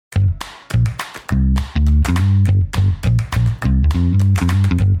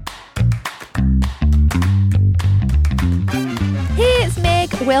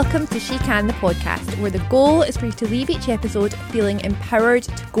Welcome to She Can, the podcast, where the goal is for you to leave each episode feeling empowered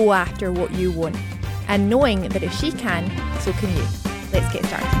to go after what you want and knowing that if she can, so can you. Let's get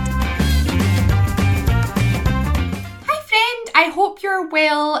started. Hi friend, I hope you're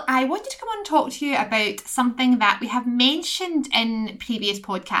well. I wanted to come on and talk to you about something that we have mentioned in previous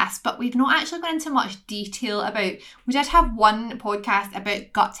podcasts, but we've not actually gone into much detail about. We did have one podcast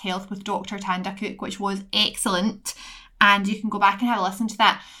about gut health with Dr. Tanda Cook, which was excellent. And you can go back and have a listen to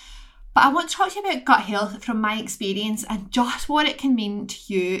that. But I want to talk to you about gut health from my experience and just what it can mean to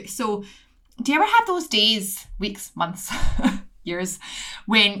you. So, do you ever have those days, weeks, months, years,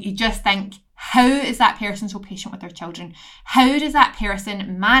 when you just think, how is that person so patient with their children? How does that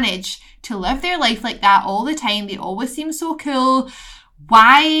person manage to live their life like that all the time? They always seem so cool.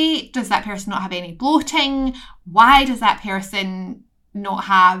 Why does that person not have any bloating? Why does that person not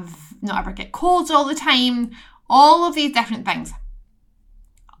ever get colds all the time? All of these different things.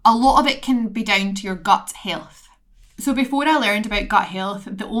 A lot of it can be down to your gut health. So before I learned about gut health,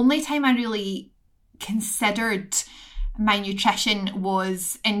 the only time I really considered my nutrition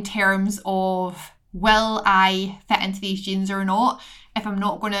was in terms of, will I fit into these jeans or not? If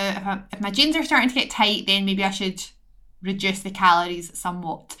my jeans are starting to get tight, then maybe I should reduce the calories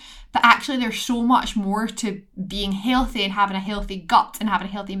somewhat. But actually there's so much more to being healthy and having a healthy gut and having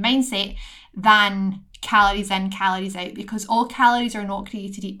a healthy mindset than calories in, calories out, because all calories are not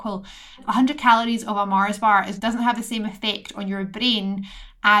created equal. 100 calories of a Mars bar doesn't have the same effect on your brain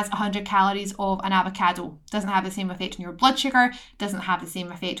as 100 calories of an avocado. Doesn't have the same effect on your blood sugar, doesn't have the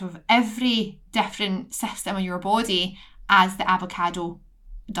same effect of every different system in your body as the avocado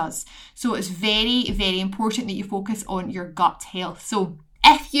does. So it's very, very important that you focus on your gut health. So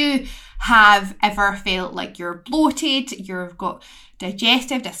if you have ever felt like you're bloated, you've got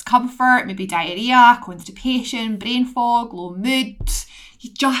digestive discomfort, maybe diarrhea, constipation, brain fog, low mood,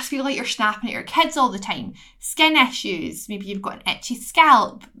 you just feel like you're snapping at your kids all the time, skin issues, maybe you've got an itchy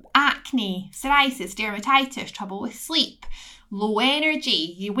scalp, acne, psoriasis, dermatitis, trouble with sleep, low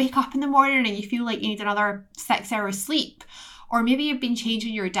energy, you wake up in the morning and you feel like you need another 6 hours sleep. Or maybe you've been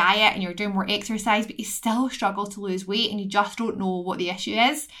changing your diet and you're doing more exercise, but you still struggle to lose weight and you just don't know what the issue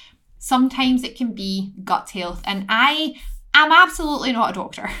is. Sometimes it can be gut health. And I am absolutely not a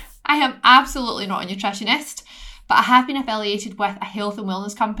doctor. I am absolutely not a nutritionist, but I have been affiliated with a health and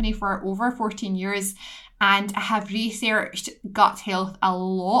wellness company for over 14 years. And I have researched gut health a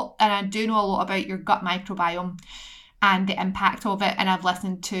lot. And I do know a lot about your gut microbiome and the impact of it. And I've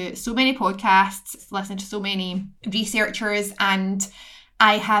listened to so many podcasts, listened to so many researchers, and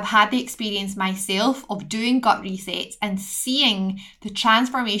I have had the experience myself of doing gut resets and seeing the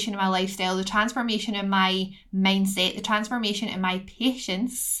transformation in my lifestyle, the transformation in my mindset, the transformation in my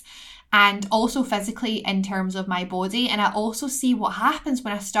patience, and also physically in terms of my body. And I also see what happens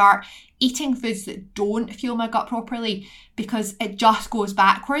when I start eating foods that don't fuel my gut properly, because it just goes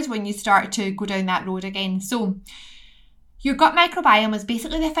backwards when you start to go down that road again. So your gut microbiome is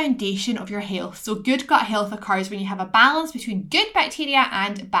basically the foundation of your health. So good gut health occurs when you have a balance between good bacteria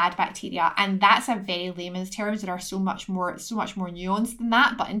and bad bacteria. And that's a very layman's terms. There are so much more nuanced than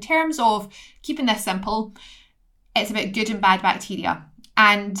that. But in terms of keeping this simple, it's about good and bad bacteria.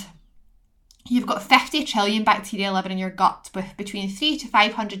 And you've got 50 trillion bacteria living in your gut with between 300 to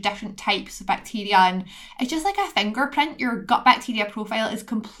 500 different types of bacteria. And it's just like a fingerprint. Your gut bacteria profile is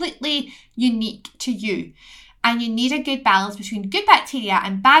completely unique to you. And you need a good balance between good bacteria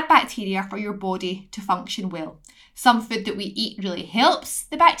and bad bacteria for your body to function well. Some food that we eat really helps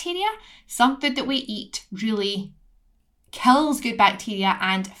the bacteria. Some food that we eat really kills good bacteria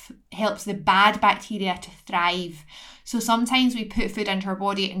and helps the bad bacteria to thrive. So sometimes we put food into our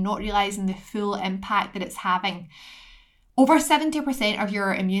body and not realising the full impact that it's having. Over 70% of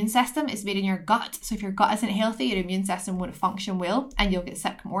your immune system is made in your gut. So if your gut isn't healthy, your immune system won't function well and you'll get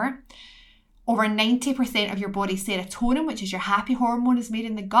sick more. Over 90% of your body's serotonin, which is your happy hormone, is made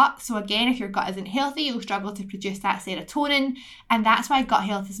in the gut. So again, if your gut isn't healthy, you'll struggle to produce that serotonin. And that's why gut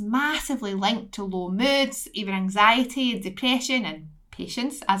health is massively linked to low moods, even anxiety and depression and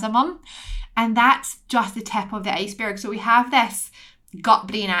patience as a mum. And that's just the tip of the iceberg. So we have this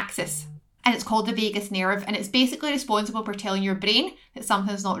gut-brain axis, and it's called the vagus nerve. And it's basically responsible for telling your brain that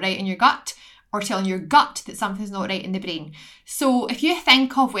something's not right in your gut, or telling your gut that something's not right in the brain. So if you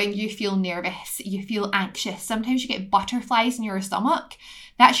think of when you feel nervous, you feel anxious, sometimes you get butterflies in your stomach,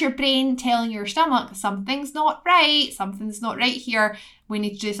 that's your brain telling your stomach something's not right here, we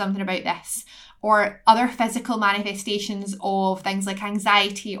need to do something about this. Or other physical manifestations of things like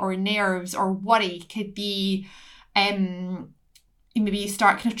anxiety or nerves or worry could be maybe you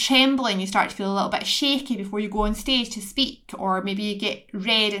start kind of trembling, you start to feel a little bit shaky before you go on stage to speak, or maybe you get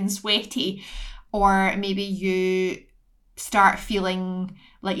red and sweaty, or maybe you start feeling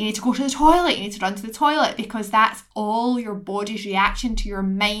like you need to go to the toilet, you need to run to the toilet, because that's all your body's reaction to your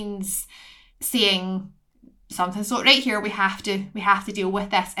mind's saying something's not right here, we have to deal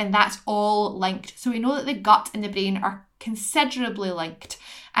with this. And that's all linked. So we know that the gut and the brain are considerably linked,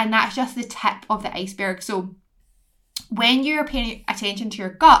 and that's just the tip of the iceberg. So when you're paying attention to your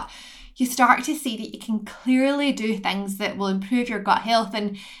gut, you start to see that you can clearly do things that will improve your gut health,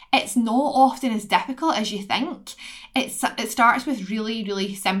 and it's not often as difficult as you think. It starts with really,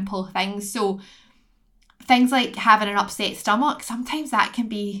 really simple things. So things like having an upset stomach, sometimes that can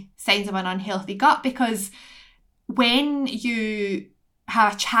be signs of an unhealthy gut, because when you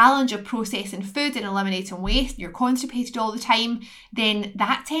have a challenge of processing food and eliminating waste, you're constipated all the time, then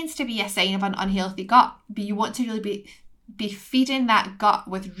that tends to be a sign of an unhealthy gut. But you want to really be feeding that gut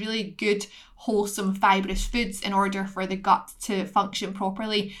with really good, wholesome, fibrous foods in order for the gut to function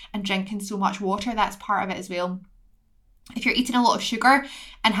properly, and drinking so much water, that's part of it as well. If you're eating a lot of sugar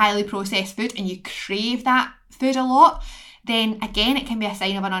and highly processed food and you crave that food a lot, then again, it can be a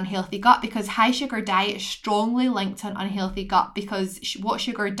sign of an unhealthy gut, because high sugar diet is strongly linked to an unhealthy gut, because what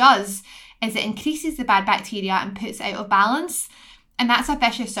sugar does is it increases the bad bacteria and puts it out of balance. And that's a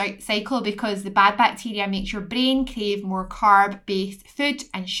vicious cycle, because the bad bacteria makes your brain crave more carb-based food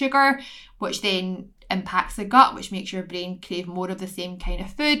and sugar, which then impacts the gut, which makes your brain crave more of the same kind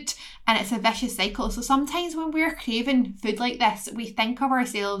of food. And it's a vicious cycle. So sometimes when we're craving food like this, we think of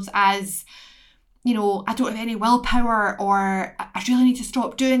ourselves as, you know, I don't have any willpower, or I really need to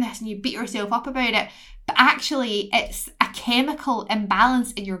stop doing this, and you beat yourself up about it. But actually, it's a chemical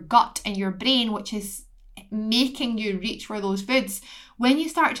imbalance in your gut and your brain, which is making you reach for those foods. When you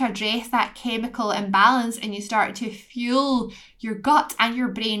start to address that chemical imbalance and you start to fuel your gut and your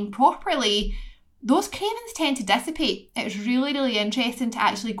brain properly, those cravings tend to dissipate. It's really, really interesting to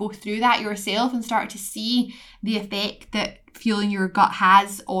actually go through that yourself and start to see the effect that fueling your gut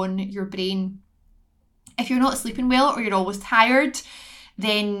has on your brain. If you're not sleeping well, or you're always tired,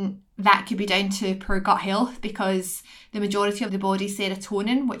 then that could be down to poor gut health, because the majority of the body's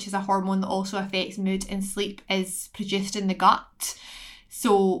serotonin, which is a hormone that also affects mood and sleep, is produced in the gut.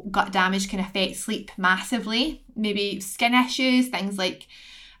 So gut damage can affect sleep massively. Maybe skin issues, things like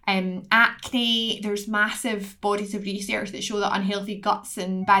acne. There's massive bodies of research that show that unhealthy guts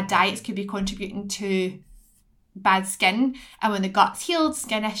and bad diets could be contributing to bad skin. And when the gut's healed,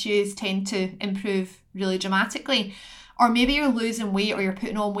 skin issues tend to improve really dramatically. Or maybe you're losing weight, or you're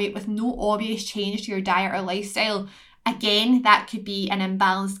putting on weight with no obvious change to your diet or lifestyle. Again, that could be an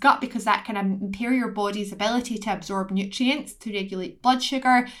imbalanced gut, because that can impair your body's ability to absorb nutrients, to regulate blood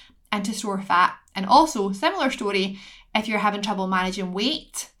sugar, and to store fat. And also, similar story, if you're having trouble managing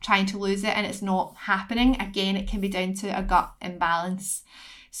weight, trying to lose it, and it's not happening, again, it can be down to a gut imbalance.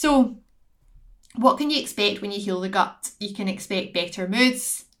 So what can you expect when you heal the gut? You can expect better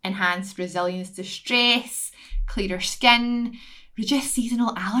moods, enhanced resilience to stress, clearer skin, reduced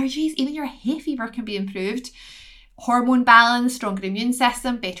seasonal allergies, even your hay fever can be improved, hormone balance, stronger immune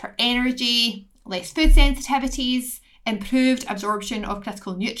system, better energy, less food sensitivities, improved absorption of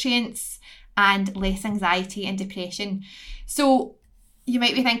critical nutrients, and less anxiety and depression. So you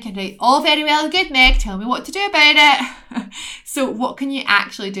might be thinking, right, all very well and good, Meg, tell me what to do about it. So what can you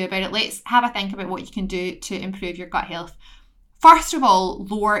actually do about it? Let's have a think about what you can do to improve your gut health. First of all,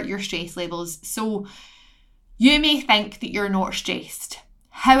 lower your stress levels. So you may think that you're not stressed.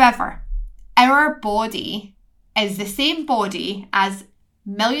 However, our body is the same body as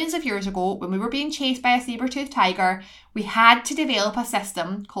millions of years ago when we were being chased by a saber-toothed tiger. We had to develop a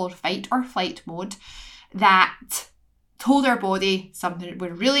system called fight or flight mode that told our body something,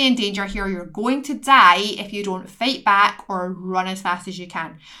 we're really in danger here, you're going to die if you don't fight back or run as fast as you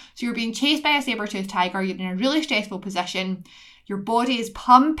can. So you're being chased by a saber-toothed tiger, you're in a really stressful position, your body is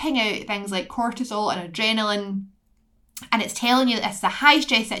pumping out things like cortisol and adrenaline, and it's telling you that this is a high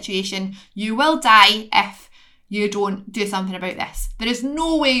stress situation, you will die if you don't do something about this. There is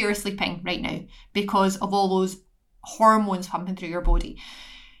no way you're sleeping right now because of all those hormones pumping through your body.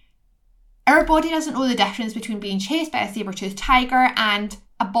 Our body doesn't know the difference between being chased by a saber-toothed tiger and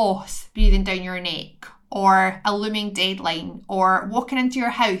a boss breathing down your neck, or a looming deadline, or walking into your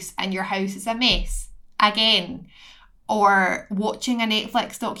house and your house is a mess again, or watching a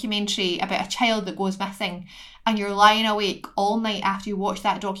Netflix documentary about a child that goes missing and you're lying awake all night after you watch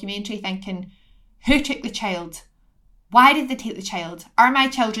that documentary thinking, who took the child? Why did they take the child? Are my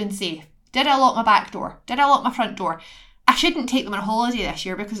children safe? Did I lock my back door? Did I lock my front door? I shouldn't take them on holiday this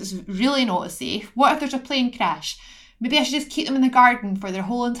year because it's really not as safe. What if there's a plane crash? Maybe I should just keep them in the garden for their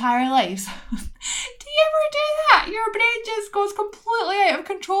whole entire lives. Do you ever do that? Your brain just goes completely out of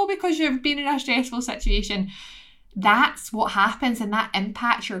control because you've been in a stressful situation. That's what happens, and that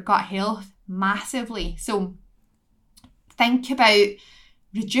impacts your gut health massively. So think about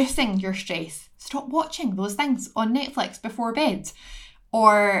reducing your stress. Stop watching those things on Netflix before bed.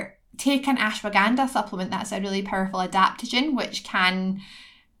 Or take an ashwagandha supplement. That's a really powerful adaptogen which can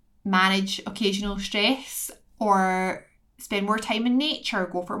manage occasional stress. Or spend more time in nature,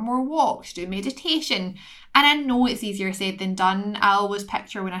 go for more walks, do meditation. And I know it's easier said than done. I always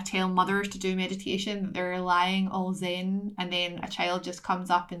picture when I tell mothers to do meditation that they're lying all zen, and then a child just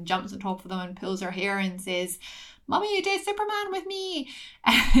comes up and jumps on top of them and pulls their hair and says, "Mummy, you did Superman with me."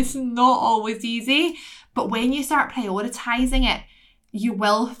 It's not always easy, but when you start prioritising it, you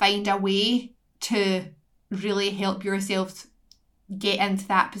will find a way to really help yourself get into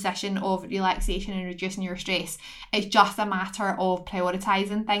that position of relaxation and reducing your stress. It's just a matter of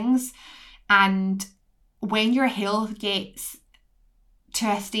prioritising things. And when your health gets to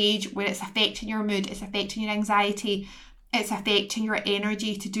a stage where it's affecting your mood, it's affecting your anxiety, it's affecting your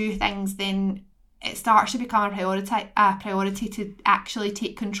energy to do things, then it starts to become a priority to actually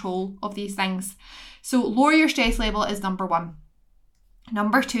take control of these things. So lower your stress level is number 1.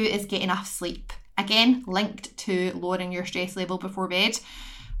 Number 2 is get enough sleep. Again, linked to lowering your stress level before bed.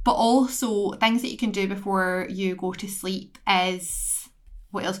 But also things that you can do before you go to sleep is,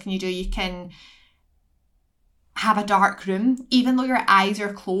 what else can you do? You can have a dark room. Even though your eyes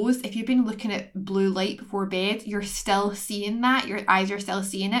are closed, if you've been looking at blue light before bed, you're still seeing that. Your eyes are still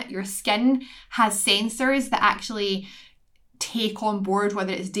seeing it. Your skin has sensors that actually take on board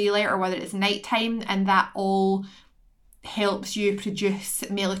whether it's daylight or whether it's nighttime, and that all helps you produce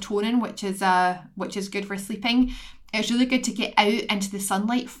melatonin, which is good for sleeping. It's really good to get out into the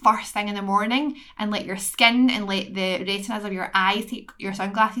sunlight first thing in the morning and let your skin and let the retinas of your eyes, take your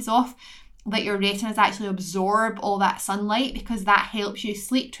sunglasses off, let your retinas actually absorb all that sunlight, because that helps you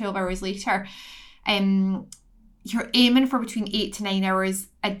sleep 12 hours later. You're aiming for between 8 to 9 hours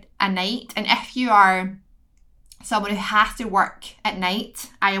a night, and if you are someone who has to work at night,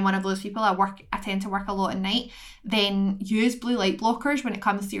 I am one of those people, I tend to work a lot at night, then use blue light blockers when it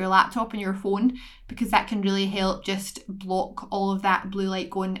comes to your laptop and your phone, because that can really help just block all of that blue light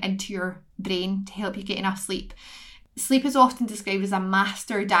going into your brain to help you get enough sleep. Sleep is often described as a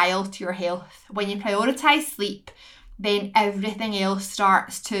master dial to your health. When you prioritise sleep, then everything else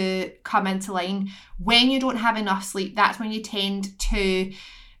starts to come into line. When you don't have enough sleep, that's when you tend to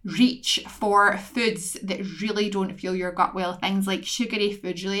reach for foods that really don't fuel your gut well. Things like sugary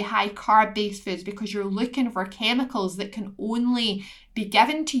foods, really high carb based foods, because you're looking for chemicals that can only be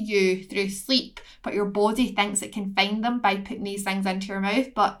given to you through sleep, but your body thinks it can find them by putting these things into your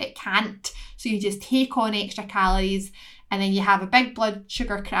mouth, but it can't. So you just take on extra calories, and then you have a big blood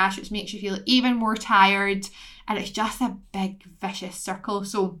sugar crash, which makes you feel even more tired, and it's just a big vicious circle.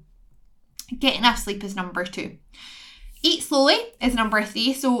 So get enough sleep is number 2. Eat slowly is number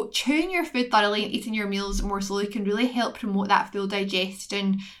 3. So chewing your food thoroughly and eating your meals more slowly can really help promote that full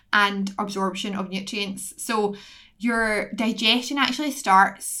digestion and absorption of nutrients. So your digestion actually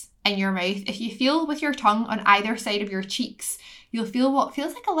starts in your mouth. If you feel with your tongue on either side of your cheeks, you'll feel what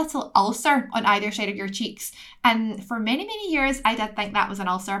feels like a little ulcer on either side of your cheeks. And for many, many years, I did think that was an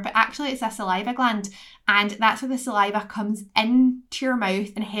ulcer, but actually it's a saliva gland. And that's where the saliva comes into your mouth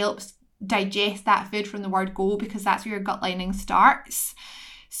and helps digest that food from the word go, because that's where your gut lining starts.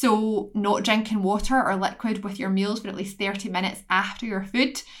 So not drinking water or liquid with your meals for at least 30 minutes after your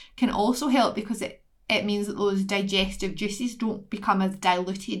food can also help, because it means that those digestive juices don't become as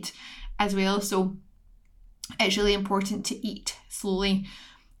diluted as well. So it's really important to eat slowly.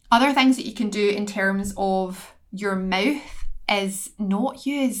 Other things that you can do in terms of your mouth is not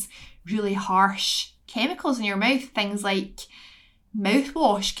use really harsh chemicals in your mouth. Things like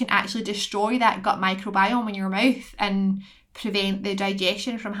mouthwash can actually destroy that gut microbiome in your mouth and prevent the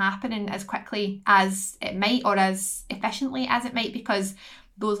digestion from happening as quickly as it might, or as efficiently as it might, because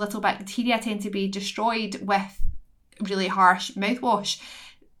those little bacteria tend to be destroyed with really harsh mouthwash.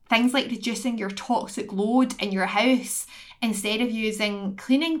 Things like reducing your toxic load in your house. Instead of using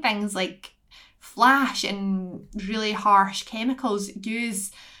cleaning things like Flash and really harsh chemicals,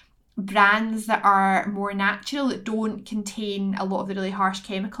 use brands that are more natural, that don't contain a lot of the really harsh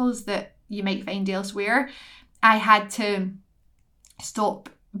chemicals that you might find elsewhere. I had to stop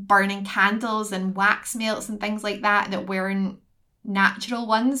burning candles and wax melts and things like that weren't natural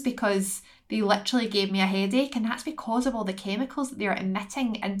ones, because they literally gave me a headache, and that's because of all the chemicals that they're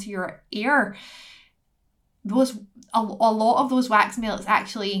emitting into your air. A lot of those wax melts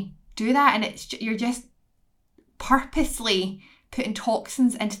actually do that, and you're just purposely putting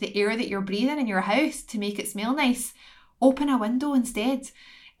toxins into the air that you're breathing in your house to make it smell nice, open a window instead.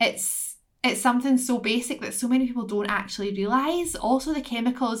 It's something so basic that so many people don't actually realise. Also, the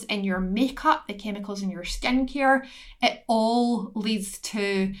chemicals in your makeup, the chemicals in your skincare, it all leads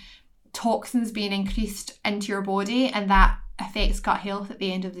to toxins being increased into your body, and that affects gut health at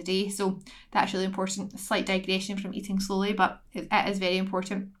the end of the day. So that's really important. A slight digression from eating slowly, but it is very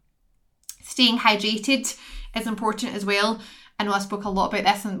important. Staying hydrated is important as well. I know I spoke a lot about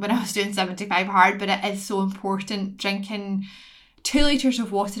this when I was doing 75 hard, but it is so important. Drinking 2 litres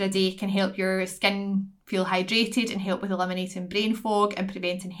of water a day can help your skin feel hydrated and help with eliminating brain fog and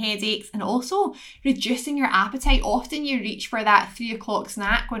preventing headaches, and also reducing your appetite. Often you reach for that 3 o'clock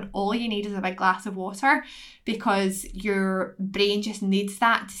snack when all you need is a big glass of water, because your brain just needs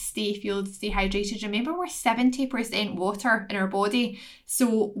that to stay hydrated. Remember, we're 70% water in our body.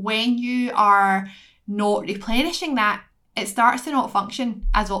 So when you are not replenishing that, it starts to not function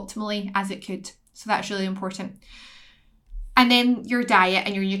as optimally as it could. So that's really important. And then your diet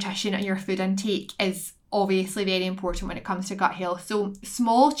and your nutrition and your food intake is obviously very important when it comes to gut health. So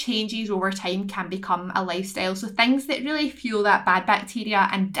small changes over time can become a lifestyle. So things that really fuel that bad bacteria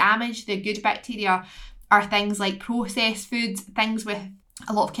and damage the good bacteria are things like processed foods, things with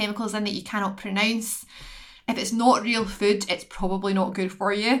a lot of chemicals in that you cannot pronounce. If it's not real food, it's probably not good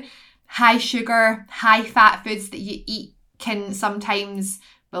for you. High sugar, high fat foods that you eat can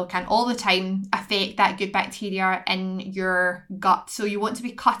all the time affect that good bacteria in your gut. So you want to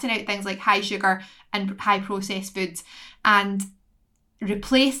be cutting out things like high sugar and high processed foods, and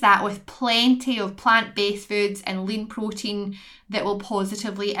replace that with plenty of plant-based foods and lean protein that will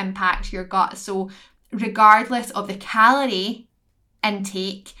positively impact your gut. So regardless of the calorie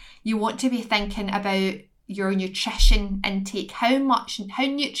intake, you want to be thinking about your nutrition intake. How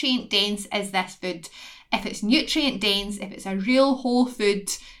nutrient dense is this food? If it's nutrient dense, if it's a real whole food,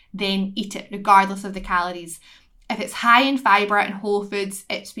 then eat it regardless of the calories. If it's high in fibre and whole foods,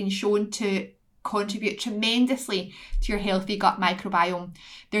 it's been shown to contribute tremendously to your healthy gut microbiome.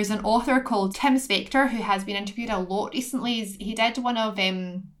 There's an author called Tim Spector who has been interviewed a lot recently. He did one of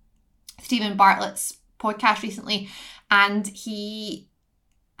Stephen Bartlett's podcast recently, and he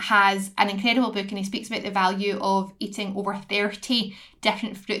has an incredible book, and he speaks about the value of eating over 30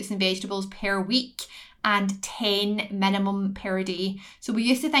 different fruits and vegetables per week and 10 minimum per day. So we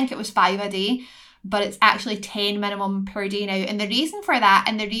used to think it was 5 a day, but it's actually 10 minimum per day now. And the reason for that,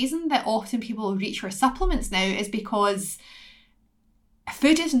 and the reason that often people reach for supplements now, is because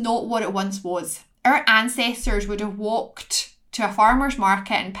food is not what it once was. Our ancestors would have walked to a farmer's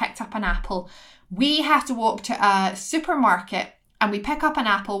market and picked up an apple. We have to walk to a supermarket and we pick up an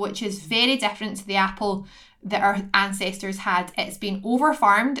apple which is very different to the apple that our ancestors had. It's been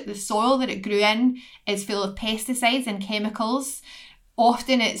over-farmed. The soil that it grew in is full of pesticides and chemicals.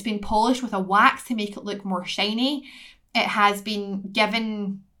 Often it's been polished with a wax to make it look more shiny. It has been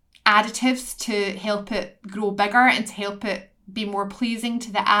given additives to help it grow bigger and to help it be more pleasing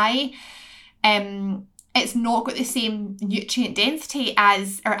to the eye. It's not got the same nutrient density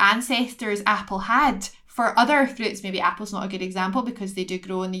as our ancestors' apple had. For other fruits, maybe apple's not a good example because they do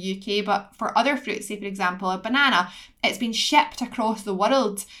grow in the UK, but for other fruits, say for example a banana, it's been shipped across the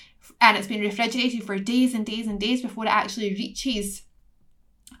world and it's been refrigerated for days and days and days before it actually reaches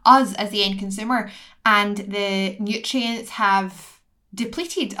us as the end consumer, and the nutrients have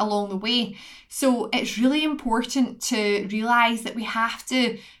depleted along the way. So it's really important to realise that we have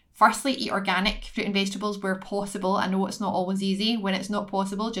to firstly eat organic fruit and vegetables where possible. I know it's not always easy. When it's not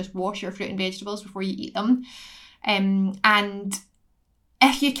possible, just wash your fruit and vegetables before you eat them. And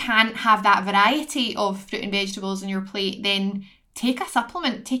if you can't have that variety of fruit and vegetables on your plate, then take a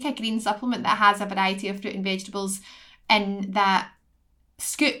supplement. Take a green supplement that has a variety of fruit and vegetables in that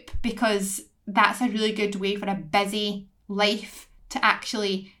scoop, because that's a really good way for a busy life to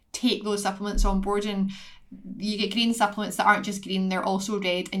actually take those supplements on board. And you get green supplements that aren't just green, they're also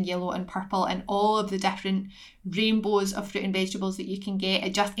red and yellow and purple and all of the different rainbows of fruit and vegetables that you can get.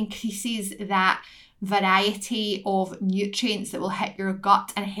 It just increases that variety of nutrients that will hit your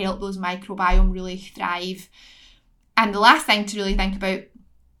gut and help those microbiome really thrive. And the last thing to really think about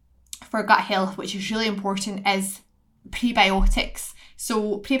for gut health, which is really important, is prebiotics.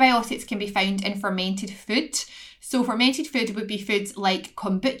 So prebiotics can be found in fermented food. So fermented food would be foods like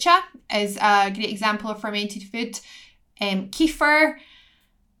kombucha is a great example of fermented food. Kefir,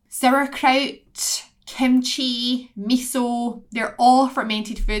 sauerkraut, kimchi, miso, they're all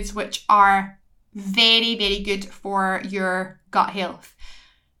fermented foods which are very, very good for your gut health.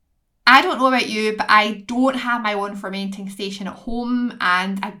 I don't know about you, but I don't have my own fermenting station at home,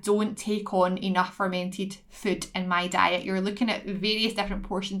 and I don't take on enough fermented food in my diet. You're looking at various different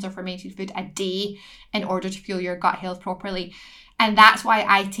portions of fermented food a day in order to fuel your gut health properly. And that's why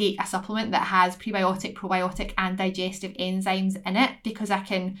I take a supplement that has prebiotic, probiotic, and digestive enzymes in it, because I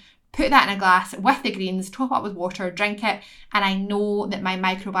can put that in a glass with the greens, top up with water, drink it, and I know that my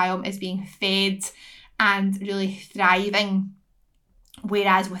microbiome is being fed and really thriving.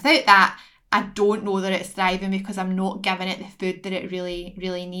 Whereas without that, I don't know that it's thriving because I'm not giving it the food that it really,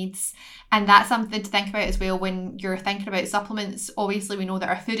 really needs. And that's something to think about as well when you're thinking about supplements. Obviously, we know that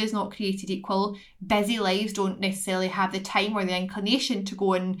our food is not created equal. Busy lives don't necessarily have the time or the inclination to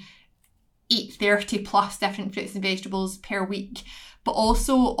go and eat 30 plus different fruits and vegetables per week. But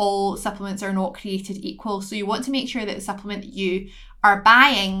also, all supplements are not created equal. So you want to make sure that the supplement that you are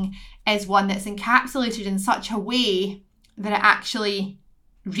buying is one that's encapsulated in such a way that it actually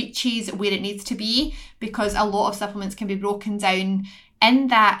reaches where it needs to be, because a lot of supplements can be broken down in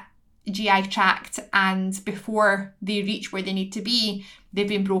that GI tract, and before they reach where they need to be, they've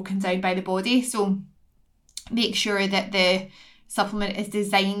been broken down by the body. So make sure that the supplement is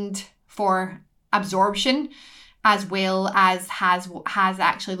designed for absorption, as well as has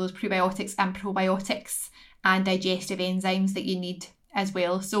actually those prebiotics and probiotics and digestive enzymes that you need as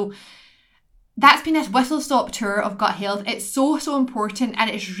well. So that's been this whistle-stop tour of gut health. It's so important, and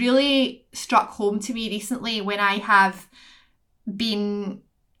it's really struck home to me recently when I have been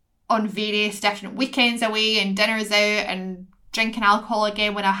on various different weekends away and dinners out and drinking alcohol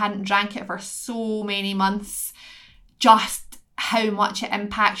again when I hadn't drank it for so many months. Just how much it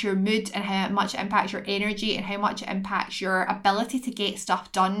impacts your mood, and how much it impacts your energy, and how much it impacts your ability to get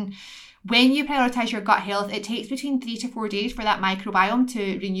stuff done. When you prioritise your gut health, it takes between 3 to 4 days for that microbiome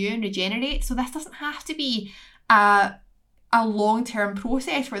to renew and regenerate. So this doesn't have to be a long-term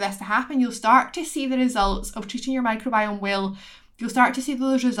process for this to happen. You'll start to see the results of treating your microbiome well. You'll start to see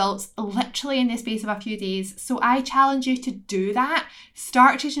those results literally in the space of a few days. So I challenge you to do that.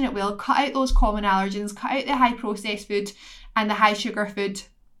 Start treating it well. Cut out those common allergens. Cut out the high processed food and the high sugar food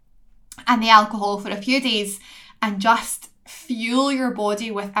and the alcohol for a few days, and just fuel your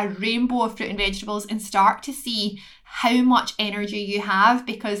body with a rainbow of fruit and vegetables, and start to see how much energy you have,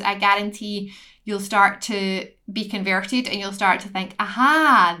 because I guarantee you'll start to be converted and you'll start to think,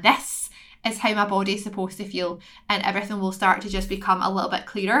 aha, this is how my body is supposed to feel, and everything will start to just become a little bit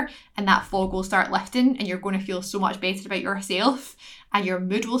clearer, and that fog will start lifting, and you're going to feel so much better about yourself, and your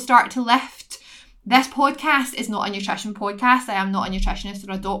mood will start to lift. This podcast is not a nutrition podcast. I am not a nutritionist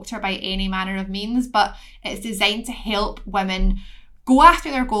or a doctor by any manner of means, but it's designed to help women go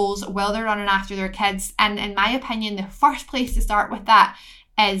after their goals while they're running after their kids. And in my opinion, the first place to start with that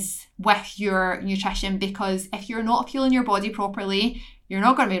is with your nutrition, because if you're not fueling your body properly, you're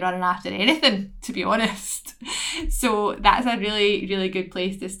not going to be running after anything, to be honest. So that's a really, really good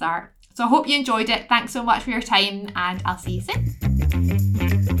place to start. So I hope you enjoyed it. Thanks so much for your time, and I'll see you soon.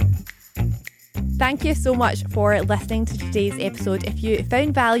 Thank you so much for listening to today's episode. If you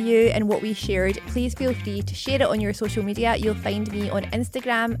found value in what we shared, please feel free to share it on your social media. You'll find me on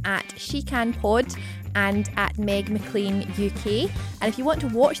Instagram at SheCanPod and at Meg McLean UK. And if you want to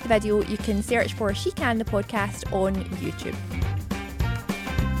watch the video, you can search for She Can the podcast on YouTube.